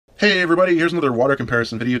Hey everybody, here's another water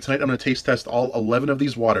comparison video. Tonight I'm going to taste test all 11 of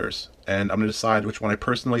these waters, and I'm going to decide which one I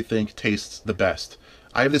personally think tastes the best.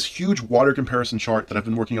 I have this huge water comparison chart that I've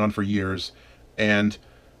been working on for years, and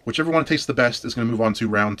whichever one tastes the best is going to move on to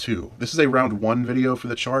round 2. This is a round 1 video for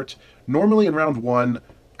the chart. Normally in round 1,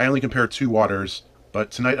 I only compare 2 waters,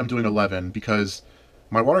 but tonight I'm doing 11 because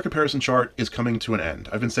my water comparison chart is coming to an end.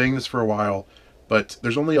 I've been saying this for a while, but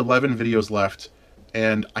there's only 11 videos left,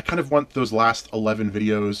 and I kind of want those last 11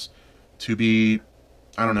 videos to be,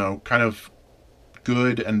 I don't know, kind of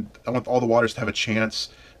good, and I want all the waters to have a chance.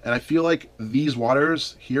 And I feel like these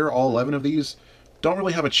waters here, all 11 of these, don't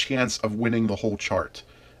really have a chance of winning the whole chart.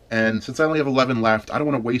 And since I only have 11 left, I don't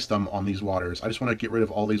want to waste them on these waters. I just want to get rid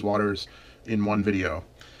of all these waters in one video.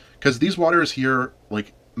 Because these waters here,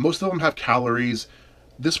 like, most of them have calories.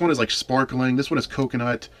 This one is like sparkling, this one is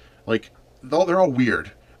coconut. Like, they're all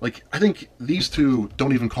weird. Like, I think these two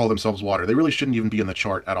don't even call themselves water. They really shouldn't even be in the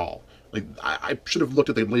chart at all. Like, I should have looked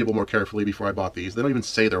at the label more carefully before I bought these. They don't even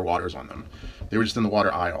say they're waters on them. They were just in the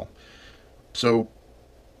water aisle. So,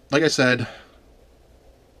 like I said,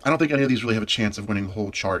 I don't think any of these really have a chance of winning the whole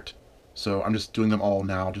chart. So I'm just doing them all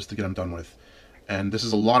now just to get them done with. And this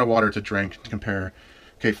is a lot of water to drink to compare.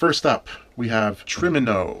 Okay, first up, we have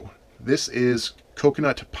Trimino. This is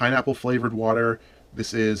coconut pineapple flavored water.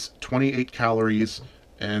 This is 28 calories.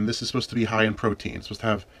 And this is supposed to be high in protein. It's supposed to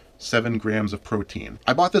have 7 grams of protein.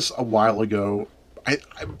 I bought this a while ago.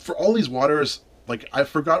 For all these waters, like, I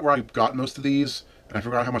forgot where I got most of these, and I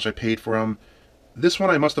forgot how much I paid for them. This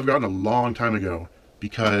one I must have gotten a long time ago,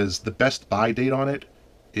 because the best buy date on it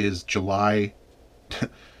is July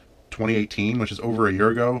 2018, which is over a year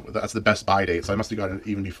ago. That's the best buy date, so I must have gotten it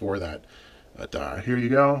even before that. But here you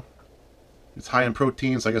go. It's high in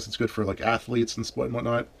protein, so I guess it's good for, like, athletes and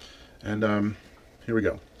whatnot. And here we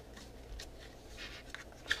go.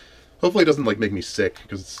 Hopefully it doesn't, like, make me sick,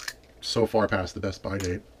 because it's so far past the best buy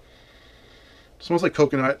date. It smells like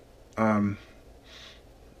coconut.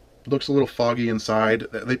 Looks a little foggy inside.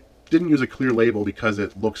 They didn't use a clear label because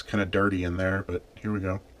it looks kind of dirty in there, but here we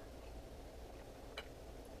go.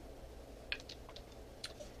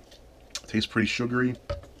 Tastes pretty sugary,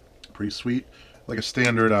 pretty sweet, like a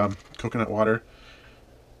standard coconut water.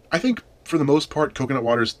 I think for the most part coconut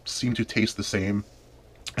waters seem to taste the same.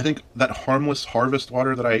 I think that harmless harvest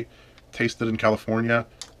water that I tasted in California,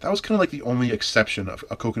 that was kind of like the only exception of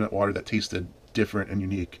a coconut water that tasted different and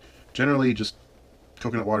unique. Generally, just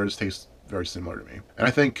coconut waters taste very similar to me. And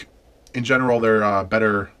I think, in general, they're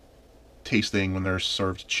better tasting when they're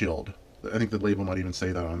served chilled. I think the label might even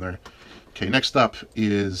say that on there. Okay, next up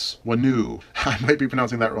is Wanu. I might be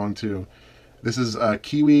pronouncing that wrong, too. This is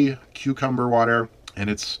kiwi cucumber water, and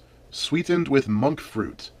it's sweetened with monk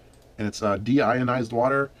fruit. And it's deionized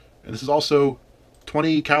water. And this is also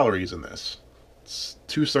 20 calories in this. It's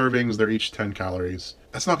 2 servings, they're each 10 calories.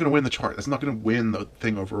 That's not going to win the chart. That's not going to win the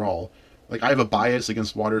thing overall. Like, I have a bias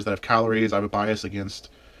against waters that have calories. I have a bias against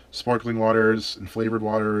sparkling waters and flavored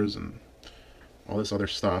waters and all this other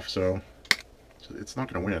stuff. So it's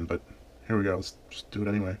not going to win, but here we go. Let's just do it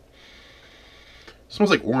anyway. It smells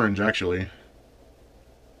like orange, actually.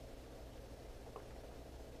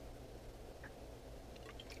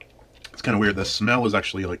 It's kind of weird. The smell is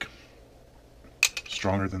actually, like,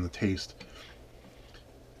 stronger than the taste.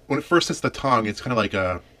 When it first hits the tongue, it's kind of like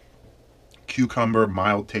a cucumber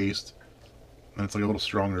mild taste, and it's like a little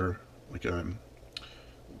stronger, like a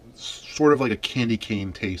sort of like a candy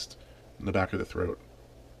cane taste in the back of the throat.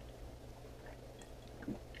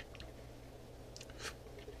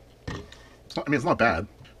 It's not bad.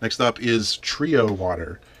 Next up is Treo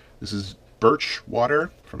water. This is birch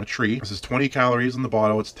water from a tree. This is 20 calories in the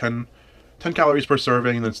bottle. It's 10 calories per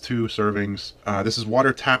serving, and that's 2 servings. This is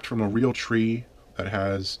water tapped from a real tree that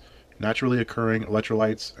has naturally occurring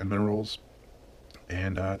electrolytes and minerals.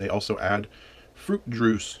 And they also add fruit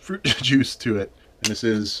juice to it. And this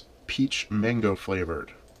is peach mango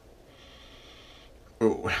flavored.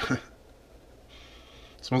 Oh. It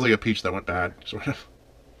smells like a peach that went bad, sort of.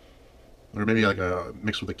 Or maybe like a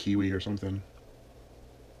mixed with a kiwi or something.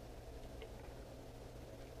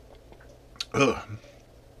 Ugh.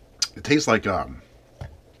 It tastes like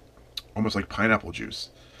almost like pineapple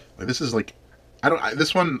juice. Like, this is like,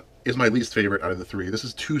 this one is my least favorite out of the 3. This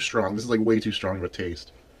is too strong. This is like way too strong of a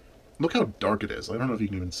taste. Look how dark it is. I don't know if you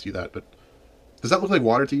can even see that, but does that look like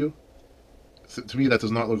water to you? To me, that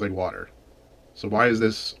does not look like water. So why is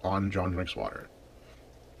this on John Drinks Water?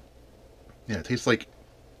 Yeah, it tastes like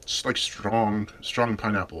strong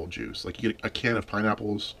pineapple juice. Like, you get a can of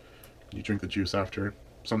pineapples, you drink the juice after.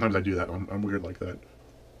 Sometimes I do that. I'm weird like that.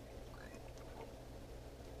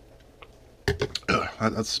 Ugh,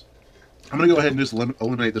 that's I'm going to go ahead and just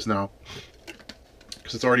eliminate this now,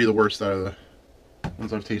 because it's already the worst out of the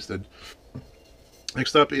ones I've tasted.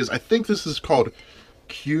 Next up is, I think this is called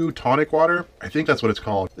Q Tonic Water. I think that's what it's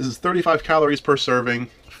called. This is 35 calories per serving,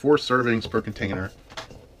 4 servings per container.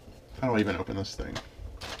 How do I even open this thing?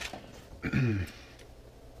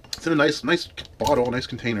 It's in a nice bottle, nice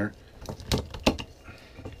container.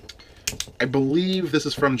 I believe this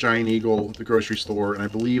is from Giant Eagle, the grocery store, and I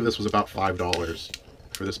believe this was about $5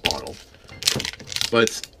 for this bottle.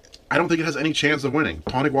 But I don't think it has any chance of winning.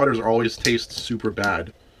 Tonic waters always taste super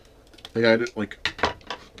bad. They had, like,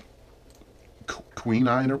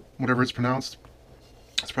 quinine, or whatever it's pronounced.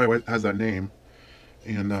 That's probably why it has that name.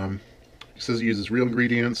 And it says it uses real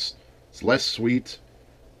ingredients. It's less sweet,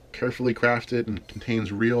 carefully crafted, and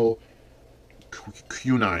contains real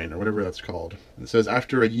quinine, or whatever that's called. It says,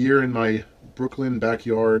 after a year in my Brooklyn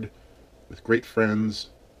backyard with great friends,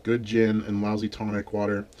 good gin, and lousy tonic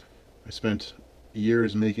water, I spent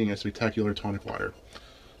years making a spectacular tonic water.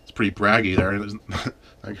 It's pretty braggy there.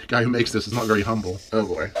 The guy who makes this is not very humble. Oh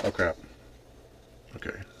boy. Oh crap. Okay.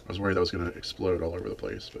 I was worried that was going to explode all over the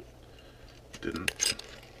place, but it didn't.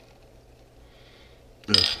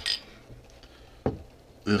 Ugh.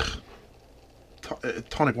 Ugh.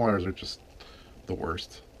 Tonic waters are just the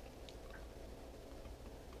worst.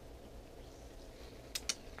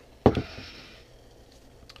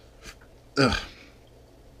 Ugh.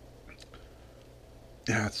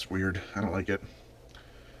 Yeah, it's weird. I don't like it.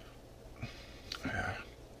 Yeah.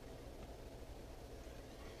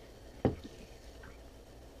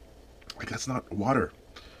 Like, that's not water.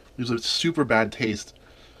 There's a super bad taste.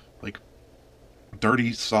 Like,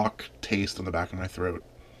 dirty sock taste on the back of my throat.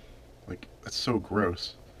 Like, that's so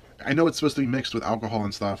gross. I know it's supposed to be mixed with alcohol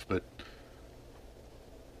and stuff, but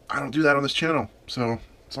I don't do that on this channel. So,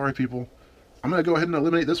 sorry people. I'm going to go ahead and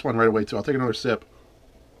eliminate this one right away too. I'll take another sip.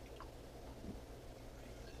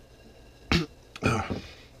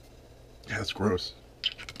 Yeah, that's gross.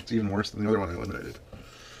 It's even worse than the other one I eliminated.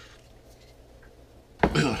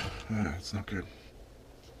 It's not good.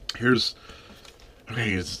 Here's,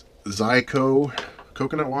 okay, it's Zico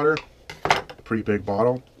coconut water. Pretty big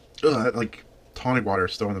bottle. Ugh, that, like, tonic water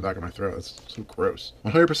is still in the back of my throat. That's so gross.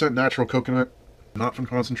 100% natural coconut, not from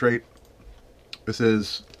concentrate. This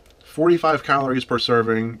is 45 calories per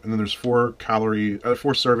serving, and then there's 4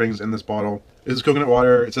 servings in this bottle. This is coconut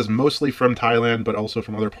water. It says mostly from Thailand, but also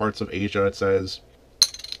from other parts of Asia, it says.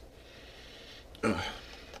 Ugh.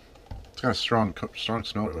 It's got a strong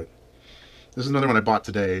smell to it. This is another one I bought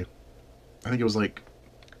today. I think it was like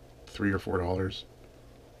 $3 or $4.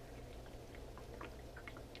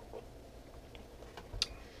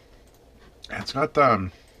 And it's got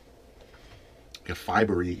like a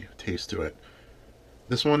fibery taste to it.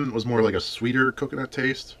 This one was more like a sweeter coconut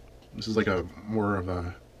taste. This is like a more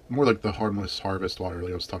like the harmless harvest water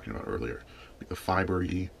like I was talking about earlier. Like the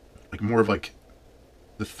fibery, like more of like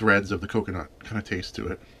the threads of the coconut kind of taste to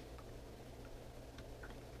it.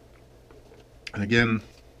 And again,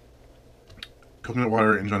 coconut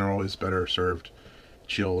water in general is better served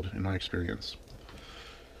chilled in my experience.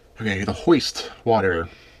 Okay, the Hoist water.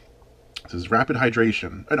 This is rapid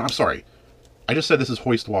hydration. Oh, no, I'm sorry. I just said this is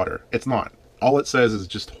Hoist water. It's not. All it says is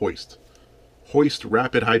just Hoist. Hoist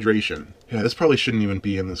rapid hydration. Yeah, this probably shouldn't even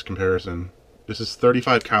be in this comparison. This is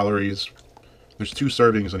 35 calories. There's 2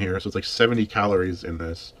 servings in here, so it's like 70 calories in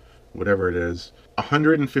this, whatever it is.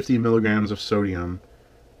 150 milligrams of sodium.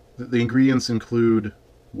 The ingredients include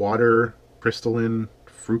water, crystalline,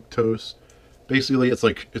 fructose. Basically, it's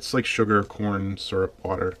like sugar, corn, syrup,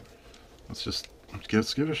 water. Let's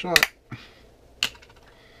give it a shot. It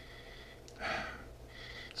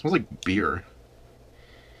smells like beer.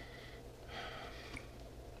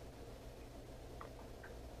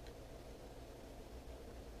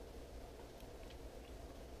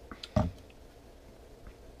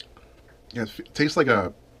 Yeah, it tastes like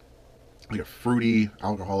a fruity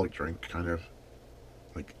alcoholic drink, kind of.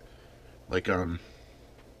 Like I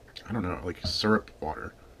don't know, like syrup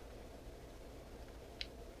water.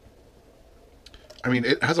 I mean,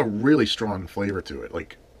 it has a really strong flavor to it.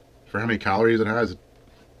 Like, for how many calories it has, it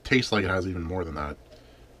tastes like it has even more than that.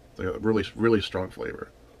 It's like a really, really strong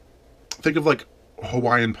flavor. Think of like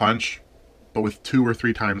Hawaiian Punch, but with 2 or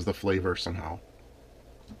 3 times the flavor somehow.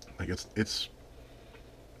 Like, it's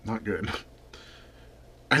not good.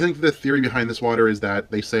 I think the theory behind this water is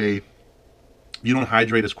that they say you don't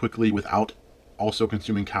hydrate as quickly without also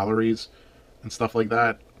consuming calories and stuff like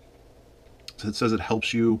that. So it says it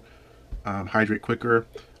helps you hydrate quicker.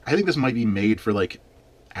 I think this might be made for like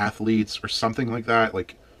athletes or something like that,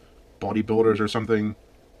 like bodybuilders or something.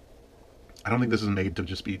 I don't think this is made to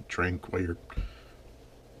just be drank while you're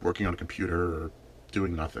working on a computer or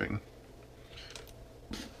doing nothing.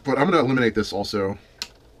 But I'm going to eliminate this also.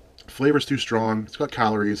 Flavor's too strong. It's got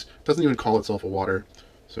calories. It doesn't even call itself a water.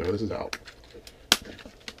 So this is out.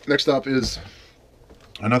 Next up is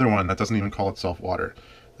another one that doesn't even call itself water.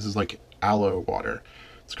 This is like aloe water.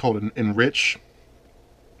 It's called an Enrich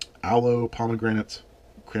Aloe Pomegranate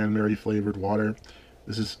Cranberry Flavored Water.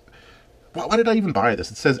 This is... Why did I even buy this?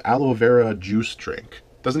 It says aloe vera juice drink.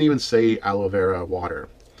 It doesn't even say aloe vera water.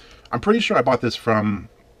 I'm pretty sure I bought this from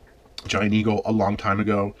Giant Eagle a long time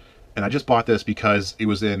ago. And I just bought this because it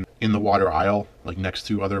was in the water aisle, like next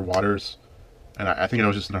to other waters. And I think I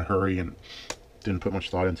was just in a hurry and didn't put much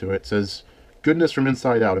thought into it. It says, goodness from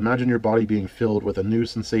inside out. Imagine your body being filled with a new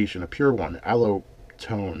sensation, a pure one, aloe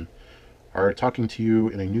tone. Are talking to you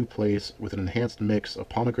in a new place with an enhanced mix of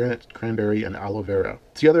pomegranate, cranberry, and aloe vera.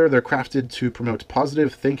 Together, they're crafted to promote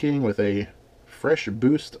positive thinking with a fresh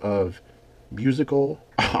boost of musical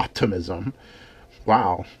optimism.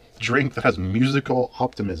 Wow. Drink that has musical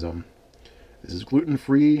optimism. This is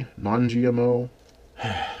gluten-free, non-GMO.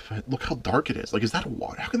 But look how dark it is. Like, is that a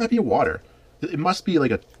water? How can that be a water? It must be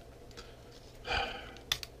like a...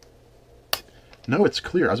 No, it's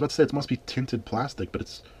clear. I was about to say it must be tinted plastic, but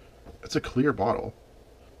it's a clear bottle.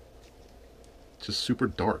 It's just super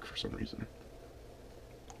dark for some reason.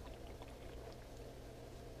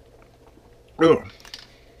 Ugh.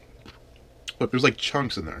 Look, there's like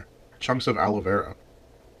chunks in there. Chunks of aloe vera.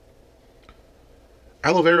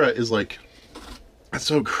 Aloe vera is like... That's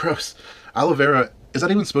so gross. Aloe vera, is that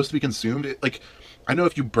even supposed to be consumed? Like, I know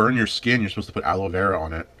if you burn your skin, you're supposed to put aloe vera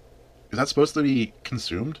on it. Is that supposed to be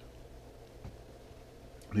consumed?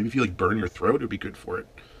 Maybe if you like burn your throat, it would be good for it.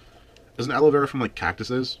 Isn't aloe vera from like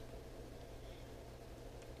cactuses?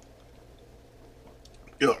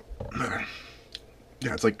 Ugh.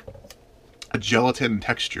 Yeah, it's like a gelatin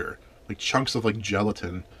texture. Like chunks of like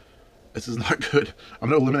gelatin. This is not good. I'm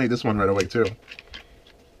going to eliminate this one right away too.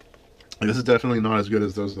 Like, this is definitely not as good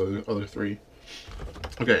as those other three.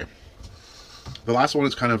 Okay. The last one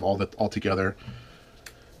is kind of all together.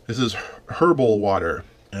 This is Herbal water.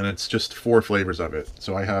 And it's just 4 flavors of it.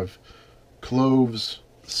 So I have cloves,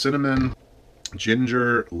 cinnamon,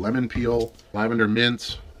 ginger, lemon peel, lavender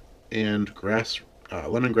mint, and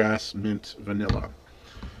lemongrass mint vanilla.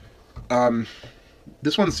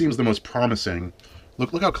 This one seems the most promising.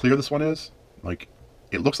 Look how clear this one is. Like,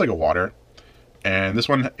 it looks like a water. And this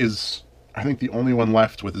one is, I think, the only one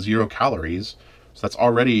left with 0 calories. So that's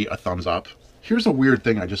already a thumbs up. Here's a weird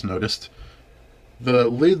thing I just noticed. The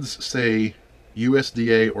lids say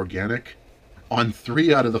USDA organic on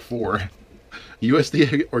 3 out of the 4.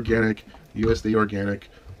 USDA organic, USDA organic.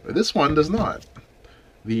 This one does not.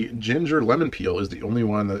 The ginger lemon peel is the only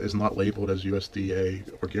one that is not labeled as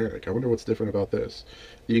USDA organic. I wonder what's different about this.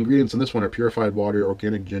 The ingredients in this one are purified water,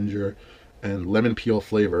 organic ginger, and lemon peel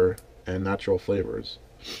flavor, and natural flavors.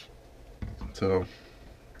 So,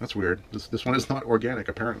 that's weird. This one is not organic,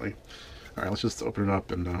 apparently. Alright, let's just open it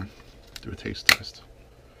up and do a taste test.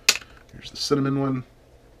 Here's the cinnamon one.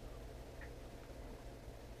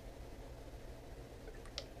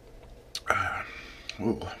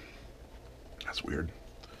 Whoa. That's weird.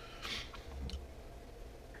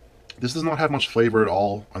 This does not have much flavor at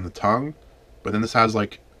all on the tongue, but then this has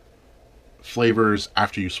like flavors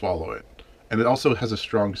after you swallow it. And it also has a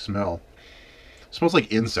strong smell. It smells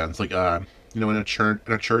like incense, like you know, in a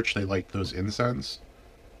church they light those incense.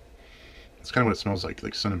 It's kind of what it smells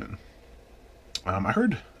like cinnamon. I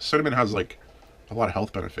heard cinnamon has like a lot of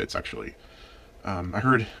health benefits actually. I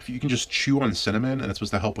heard if you can just chew on cinnamon and it's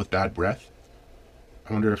supposed to help with bad breath.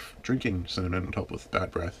 I wonder if drinking cinnamon would help with bad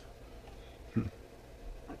breath.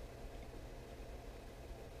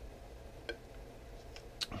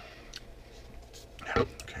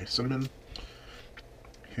 Okay, cinnamon.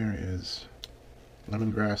 Here is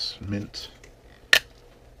lemongrass, mint,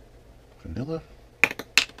 vanilla.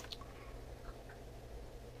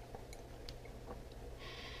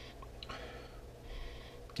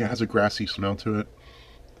 Yeah, it has a grassy smell to it.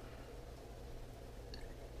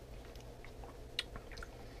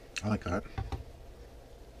 I like that.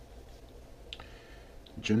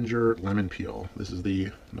 Ginger lemon peel. This is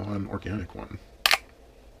the non-organic one.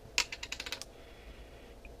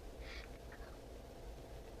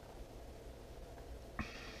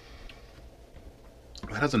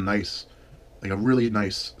 That has a nice, like a really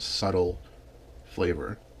nice subtle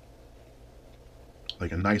flavor.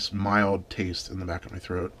 Like a nice mild taste in the back of my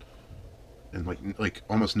throat. And like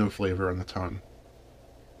almost no flavor on the tongue.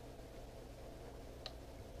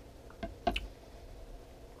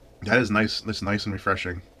 That is nice. That's nice and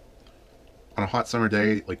refreshing. On a hot summer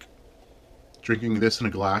day, like drinking this in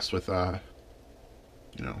a glass with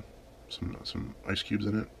you know, some ice cubes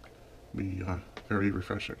in it. Be very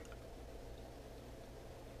refreshing.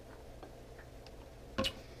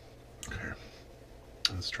 Okay,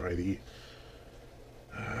 let's try the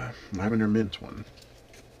lavender mint one.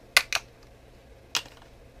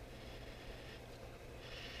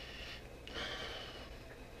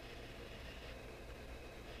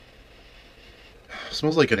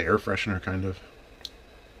 Smells like an air freshener, kind of.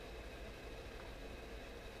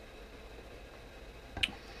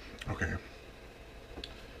 Okay.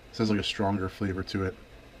 This has like a stronger flavor to it.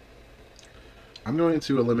 I'm going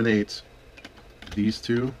to eliminate these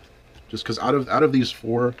two, just because out of these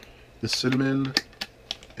four, the cinnamon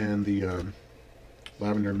and the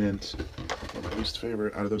lavender mint are my least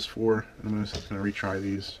favorite out of those four. I'm just gonna retry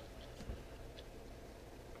these.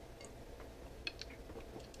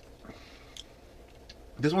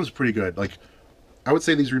 This one's pretty good. Like, I would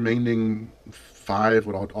say these remaining 5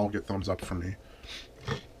 would all get thumbs up from me.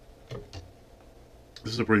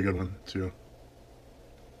 This is a pretty good one too.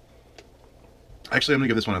 Actually, I'm gonna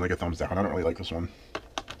give this one like a thumbs down. I don't really like this one.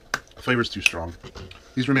 The flavor's too strong.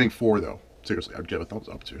 These remaining 4 though, seriously, I'd give a thumbs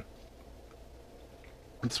up to.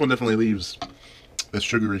 This one definitely leaves this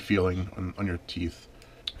sugary feeling on your teeth.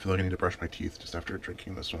 I feel like I need to brush my teeth just after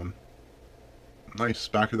drinking this one. Nice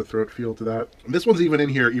back of the throat feel to that. This one's even in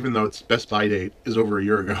here, even though its best buy date is over a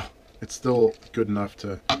year ago. It's still good enough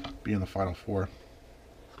to be in the final 4.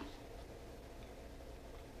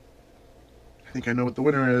 I think I know what the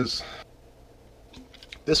winner is.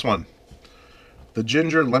 This one, the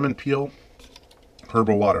ginger lemon peel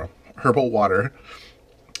herbal water. Herbal water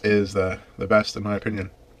is the best in my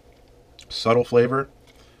opinion. Subtle flavor,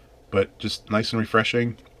 but just nice and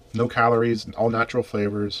refreshing. No calories, all natural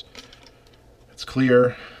flavors. It's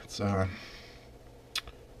clear. It's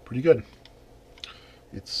pretty good.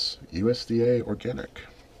 It's USDA organic.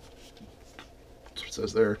 That's what it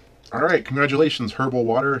says there. All right, congratulations, herbal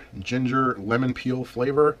water, ginger lemon peel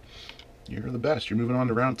flavor. You're the best. You're moving on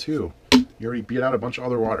to round 2. You already beat out a bunch of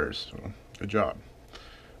other waters, so good job.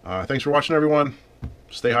 Thanks for watching, everyone.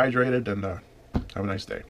 Stay hydrated and have a nice day.